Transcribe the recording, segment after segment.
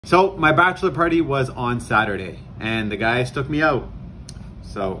So my bachelor party was on Saturday and the guys took me out.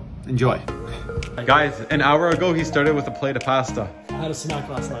 So enjoy. Guys, an hour ago he started with a plate of pasta. I had a snack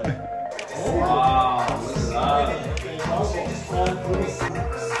last night. Wow, look at that.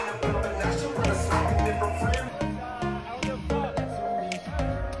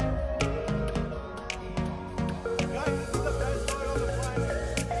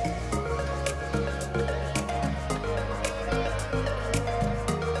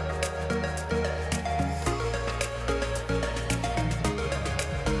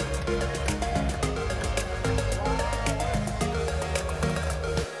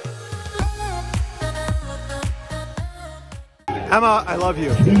 Emma, I love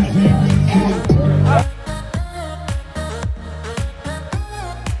you.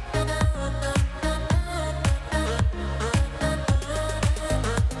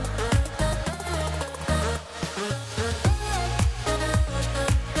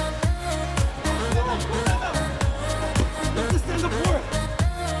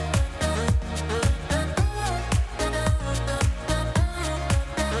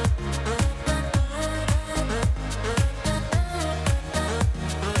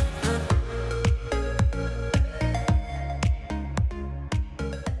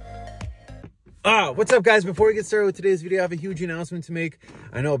 What's up guys? Before we get started with today's video, I have a huge announcement to make.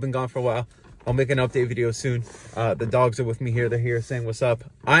 I know I've been gone for a while. I'll make an update video soon. The dogs are with me here. They're here saying what's up.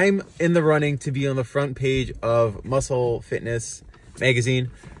 I'm in the running to be on the front page of Muscle Fitness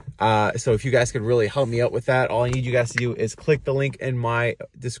magazine. So if you guys could really help me out with that, all I need you guys to do is click the link in my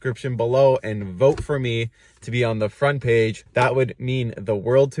description below and vote for me to be on the front page. That would mean the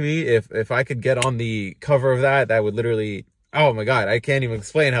world to me. If I could get on the cover of that, that would literally, oh my God, I can't even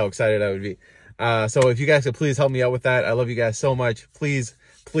explain how excited I would be. So if you guys could please help me out with that, I love you guys so much. Please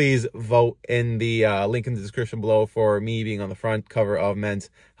vote in the link in the description below for me being on the front cover of Men's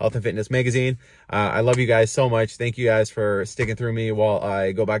Health and Fitness magazine. I love you guys so much. Thank you guys for sticking through me while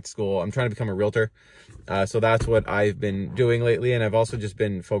I go back to school. I'm trying to become a realtor. So that's what I've been doing lately. And I've also just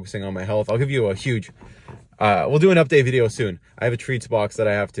been focusing on my health. I'll give you a huge, we'll do an update video soon. I have a treats box that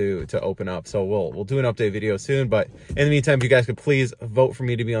I have to open up. So we'll do an update video soon. But in the meantime, if you guys could please vote for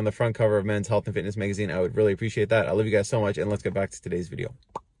me to be on the front cover of Men's Health and Fitness magazine, I would really appreciate that. I love you guys so much. And let's get back to today's video.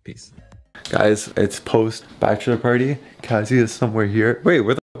 Peace. Guys, it's post bachelor party. Cassie is somewhere here. Wait,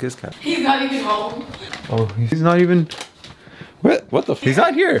 where the fuck is Cassie? He's not even home. Oh, he's not even, what the f, he's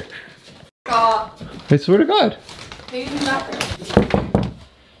not here. God. I swear to God. Maybe he's not there.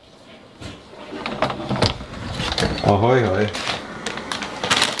 Ahoy, hoy.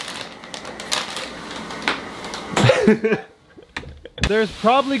 There's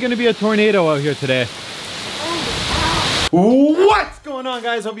probably gonna be a tornado out here today. What's going on,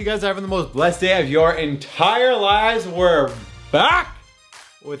 guys? Hope you guys are having the most blessed day of your entire lives. We're back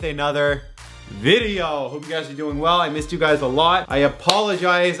with another video. Hope you guys are doing well. I missed you guys a lot. I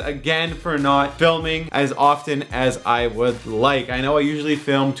apologize again for not filming as often as I would like. I know I usually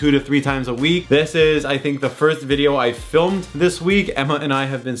film 2 to 3 times a week. This is, I think, the first video I filmed this week. Emma and I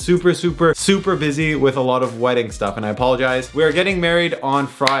have been super busy with a lot of wedding stuff, and I apologize. We're getting married on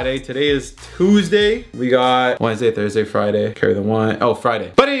Friday. Today is Tuesday. We got Wednesday, Thursday, Friday. Carry the one. Oh,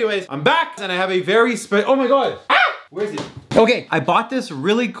 Friday. But anyways, I'm back and I have a very oh my God. Where is it? Okay, I bought this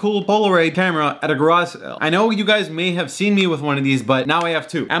really cool Polaroid camera at a garage sale. I know you guys may have seen me with one of these, but now I have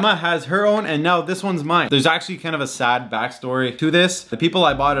 2. Emma has her own and now this one's mine. There's actually kind of a sad backstory to this. The people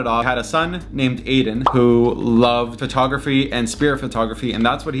I bought it off had a son named Aiden who loved photography and spirit photography, and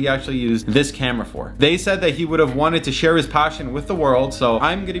that's what he actually used this camera for. They said that he would have wanted to share his passion with the world, so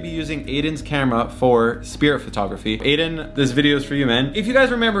I'm gonna be using Aiden's camera for spirit photography. Aiden, this video is for you, man. If you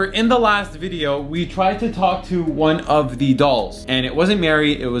guys remember, in the last video, we tried to talk to one of the dolls, and it wasn't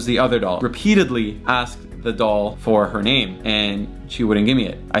Mary, it was the other doll. Repeatedly asked the doll for her name and she wouldn't give me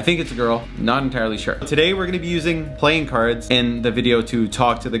it. I think it's a girl, not entirely sure. Today we're gonna be using playing cards in the video to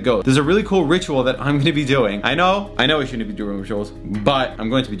talk to the ghost. There's a really cool ritual that I'm gonna be doing. I know I shouldn't be doing rituals, but I'm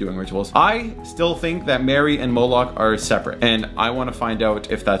going to be doing rituals. I still think that Mary and Moloch are separate, and I wanna find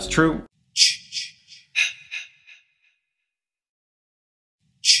out if that's true.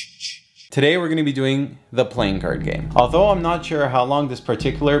 Today we're going to be doing the playing card game. Although I'm not sure how long this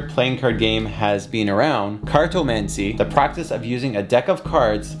particular playing card game has been around, Cartomancy, the practice of using a deck of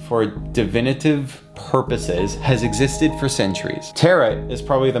cards for divinative purposes has existed for centuries. Tarot is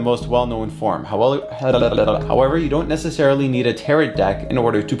probably the most well-known form. However, you don't necessarily need a tarot deck in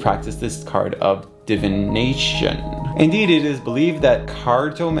order to practice this card of divination. Indeed, it is believed that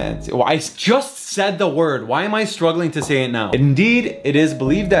cartomancy... Oh, I just said the word. Why am I struggling to say it now? Indeed, it is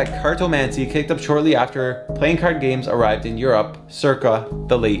believed that cartomancy kicked up shortly after playing card games arrived in Europe circa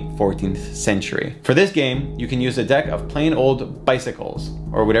the late 14th century. For this game, you can use a deck of plain old bicycles,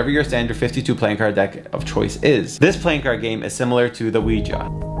 or whatever your standard 52 playing card deck of choice is. This playing card game is similar to the Ouija.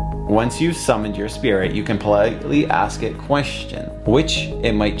 Once you've summoned your spirit, you can politely ask it questions, which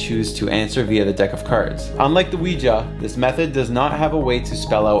it might choose to answer via the deck of cards. Unlike the Ouija, this method does not have a way to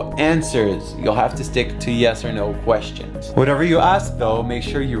spell out answers. You'll have to stick to yes or no questions. Whatever you ask though, make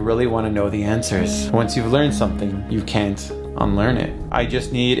sure you really want to know the answers. Once you've learned something, you can't unlearn it. I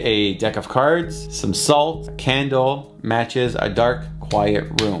just need a deck of cards, some salt, a candle, matches, a dark,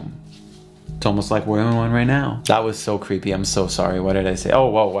 quiet room. It's almost like we're in one right now. That was so creepy. I'm so sorry. What did I say? Oh,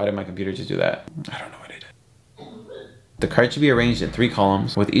 whoa, why did my computer just do that? I don't know what I did. The cards should be arranged in 3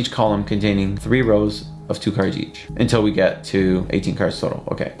 columns, with each column containing 3 rows of 2 cards each, until we get to 18 cards total.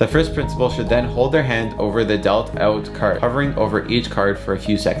 Okay. The first principal should then hold their hand over the dealt out card, hovering over each card for a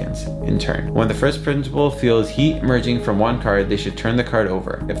few seconds in turn. When the first principal feels heat emerging from one card, they should turn the card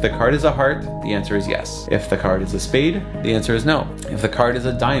over. If the card is a heart, the answer is yes. If the card is a spade, the answer is no. If the card is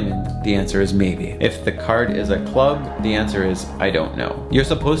a diamond, the answer is maybe. If the card is a club, the answer is I don't know. You're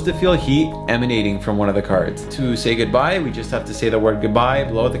supposed to feel heat emanating from one of the cards. To say goodbye, we just have to say the word goodbye,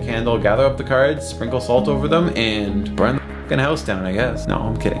 blow out the candle, gather up the cards, sprinkle salt over them, and burn the fucking house down, I guess. No,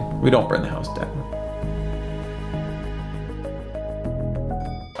 I'm kidding. We don't burn the house down.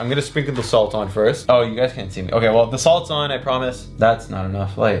 I'm gonna sprinkle the salt on first. Oh, you guys can't see me. Okay, well, the salt's on, I promise. That's not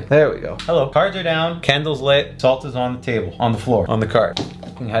enough light. There we go. Hello. Cards are down, candle's lit, salt is on the table, on the floor, on the card.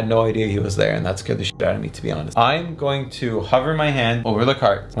 I had no idea he was there, and that scared the shit out of me, to be honest. I'm going to hover my hand over the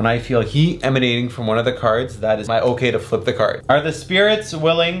card. When I feel heat emanating from one of the cards, that is my okay to flip the card. Are the spirits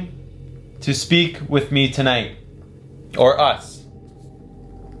willing to speak with me tonight? Or us?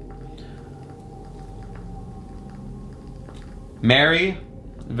 Mary,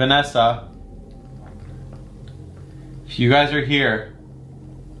 Vanessa, if you guys are here,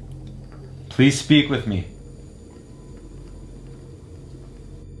 please speak with me.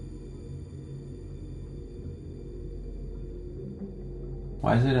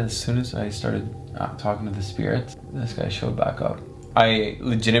 Why is it as soon as I started talking to the spirits, this guy showed back up? I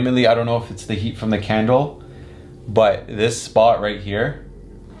legitimately, I don't know if it's the heat from the candle, but this spot right here,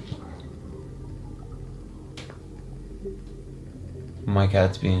 my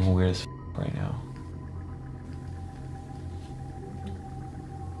cat's being weird as f right now.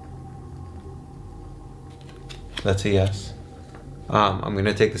 That's a yes. I'm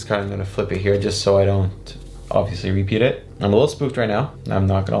gonna take this card, I'm gonna flip it here just so I don't obviously repeat it. I'm a little spooked right now, I'm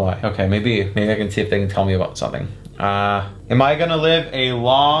not gonna lie. Okay, maybe I can see if they can tell me about something. Am I gonna live a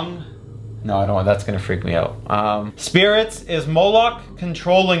long... No, I don't want, that's gonna freak me out. Spirits, is Moloch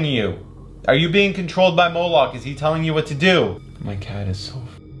controlling you? Are you being controlled by Moloch? Is he telling you what to do? My cat is so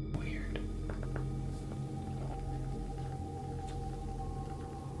weird.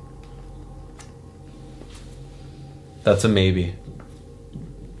 That's a maybe.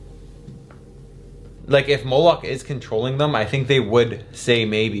 Like, if Moloch is controlling them, I think they would say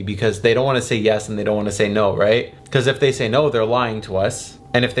maybe, because they don't want to say yes and they don't want to say no, right? Because if they say no, they're lying to us.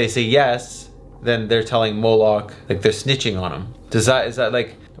 And if they say yes, then they're telling Moloch, like they're snitching on him. Is that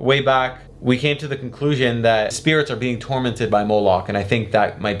like, way back, we came to the conclusion that spirits are being tormented by Moloch, and I think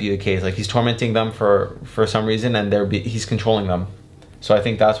that might be the case. Like, he's tormenting them for some reason, and he's controlling them. So I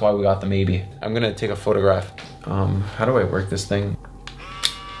think that's why we got the maybe. I'm gonna take a photograph. How do I work this thing?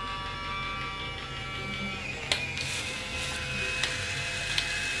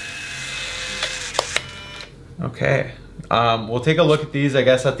 Okay, we'll take a look at these, I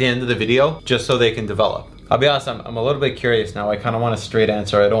guess, at the end of the video, just so they can develop. I'll be honest, I'm a little bit curious now. I kind of want a straight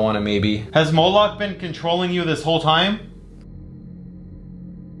answer. I don't want a maybe. Has Moloch been controlling you this whole time?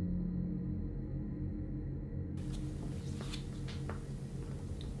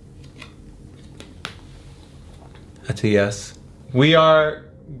 That's a yes. We are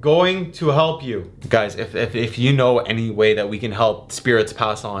going to help you. Guys, if you know any way that we can help spirits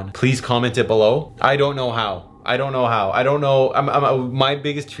pass on, please comment it below. I don't know how. I don't know how. I don't know. My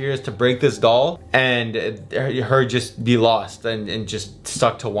biggest fear is to break this doll and her just be lost and just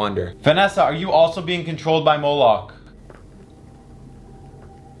stuck to wander. Vanessa, are you also being controlled by Moloch?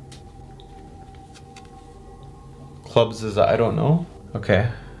 Clubs is, I don't know. Okay.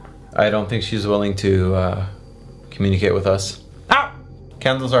 I don't think she's willing to communicate with us. Ow!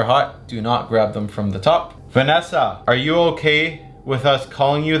 Candles are hot. Do not grab them from the top. Vanessa, are you okay with us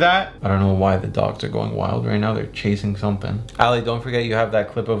calling you that? I don't know why the dogs are going wild right now. They're chasing something. Ali, don't forget you have that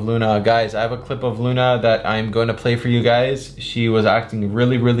clip of Luna. Guys, I have a clip of Luna that I'm going to play for you guys. She was acting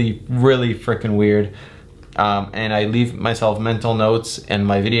really freaking weird. And I leave myself mental notes in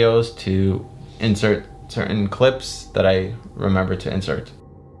my videos to insert certain clips that I remember to insert.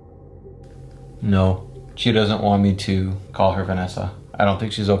 No, she doesn't want me to call her Vanessa. I don't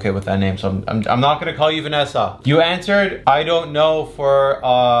think she's okay with that name, so I'm not gonna call you Vanessa. You answered, I don't know, for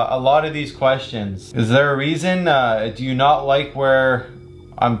a lot of these questions. Is there a reason? Do you not like where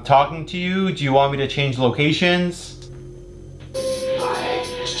I'm talking to you? Do you want me to change locations?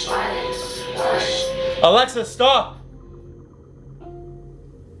 Alexa, stop!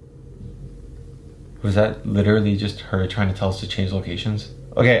 Was that literally just her trying to tell us to change locations?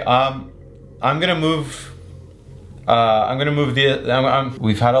 Okay, I'm gonna move.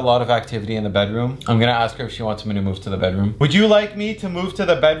 We've had a lot of activity in the bedroom. I'm gonna ask her if she wants me to move to the bedroom. Would you like me to move to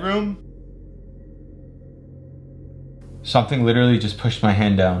the bedroom? Something literally just pushed my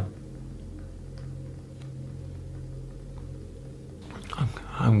hand down.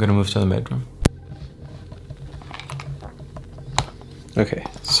 I'm gonna move to the bedroom. Okay,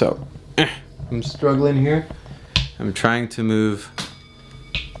 so I'm struggling here. I'm trying to move.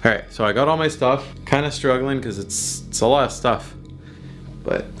 All right, so I got all my stuff. Kind of struggling because it's a lot of stuff,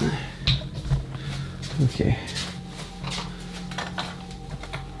 but okay.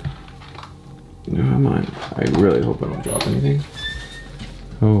 No, come on. I really hope I don't drop anything.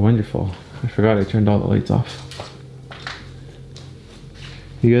 Oh, wonderful. I forgot I turned all the lights off.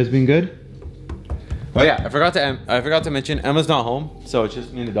 You guys been good? Oh yeah, I forgot to mention Emma's not home, so it's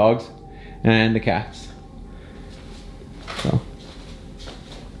just me and the dogs and the cats. So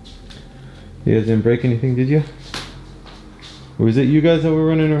you guys didn't break anything, did you? Or was it you guys that were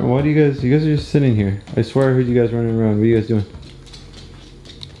running around? Why do you guys are just sitting here? I swear I heard you guys running around. What are you guys doing?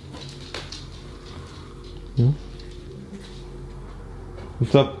 No?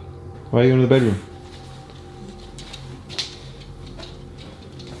 What's up? Why are you going to the bedroom?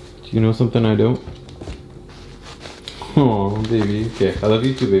 Do you know something I don't? Oh, baby. Okay, I love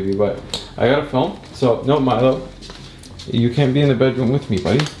you too, baby, but I gotta film. So, no, Milo, you can't be in the bedroom with me,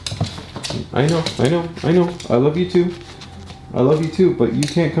 buddy. I know. I love you too. I love you too, but you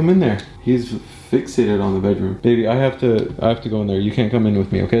can't come in there. He's fixated on the bedroom. Baby, I have to go in there. You can't come in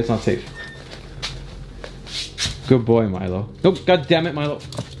with me, okay? It's not safe. Good boy, Milo. Nope, god damn it, Milo.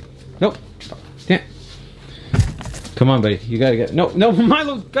 Nope. Damn. Come on, buddy. You gotta get... No,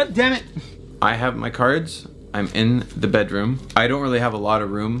 Milo, god damn it. I have my cards. I'm in the bedroom. I don't really have a lot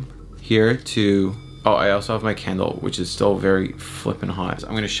of room here to... Oh, I also have my candle, which is still very flippin' hot. So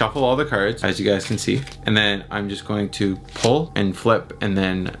I'm gonna shuffle all the cards, as you guys can see. And then I'm just going to pull and flip and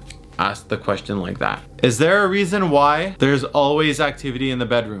then ask the question like that. Is there a reason why there's always activity in the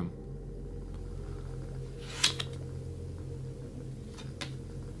bedroom?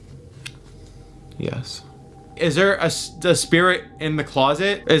 Yes. Is there a spirit in the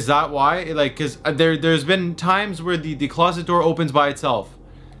closet? Is that why? Like, cause there's been times where the closet door opens by itself.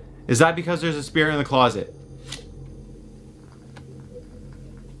 Is that because there's a spirit in the closet?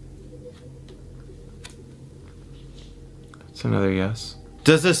 That's another yes.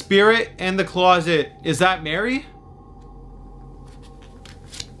 Does the spirit in the closet, is that Mary?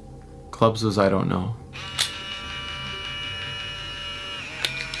 Clubs was I don't know.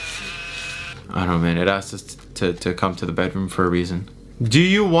 I don't know, man. It asked us to come to the bedroom for a reason. Do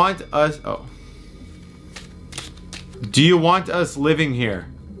you want us... Oh. Do you want us living here?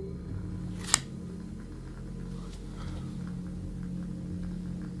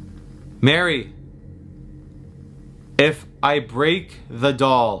 Mary, if I break the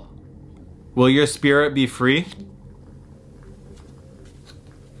doll, will your spirit be free?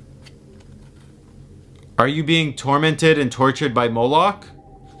 Are you being tormented and tortured by Moloch?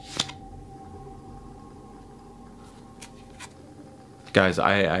 Guys,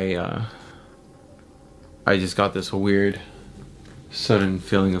 I just got this weird, sudden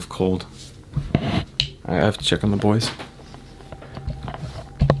feeling of cold. I have to check on the boys.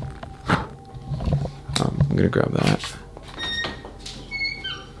 I'm gonna grab that.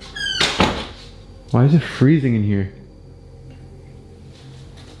 Why is it freezing in here?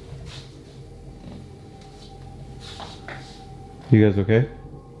 You guys okay?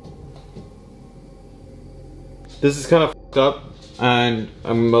 This is kind of fucked up. And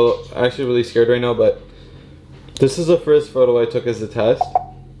I'm actually really scared right now, but this is the first photo I took as a test.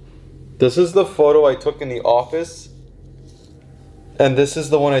 This is the photo I took in the office. And this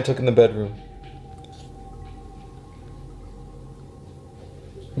is the one I took in the bedroom.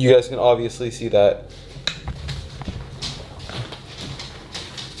 You guys can obviously see that.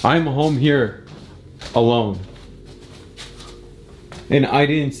 I'm home here alone. And I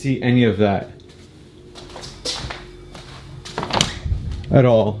didn't see any of that at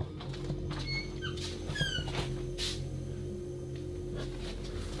all.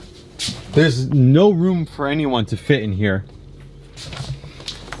 There's no room for anyone to fit in here.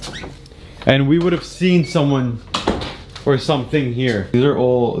 And we would have seen someone or something here. These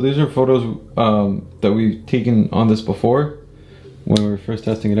are photos that we've taken on this before when we were first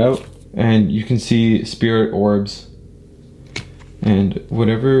testing it out. And you can see spirit orbs. And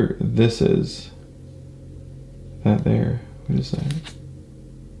whatever this is, that there, what is that?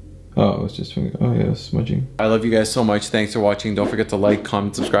 Oh, it's just, oh yeah, it's smudging. I love you guys so much. Thanks for watching. Don't forget to like,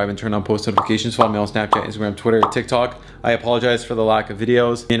 comment, subscribe, and turn on post notifications. Follow me on Snapchat, Instagram, Twitter, TikTok. I apologize for the lack of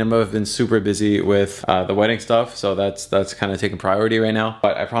videos. Me and Emma have been super busy with the wedding stuff, so that's kind of taking priority right now.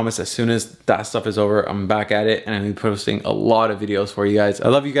 But I promise as soon as that stuff is over, I'm back at it, and I'm gonna be posting a lot of videos for you guys. I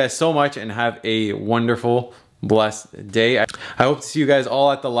love you guys so much, and have a wonderful, blessed day. I hope to see you guys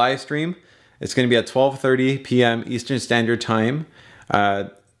all at the live stream. It's gonna be at 12:30 p.m. Eastern Standard Time.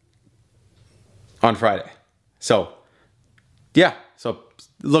 On Friday. So, yeah. So,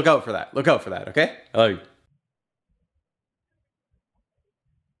 look out for that. Look out for that, okay? I love you.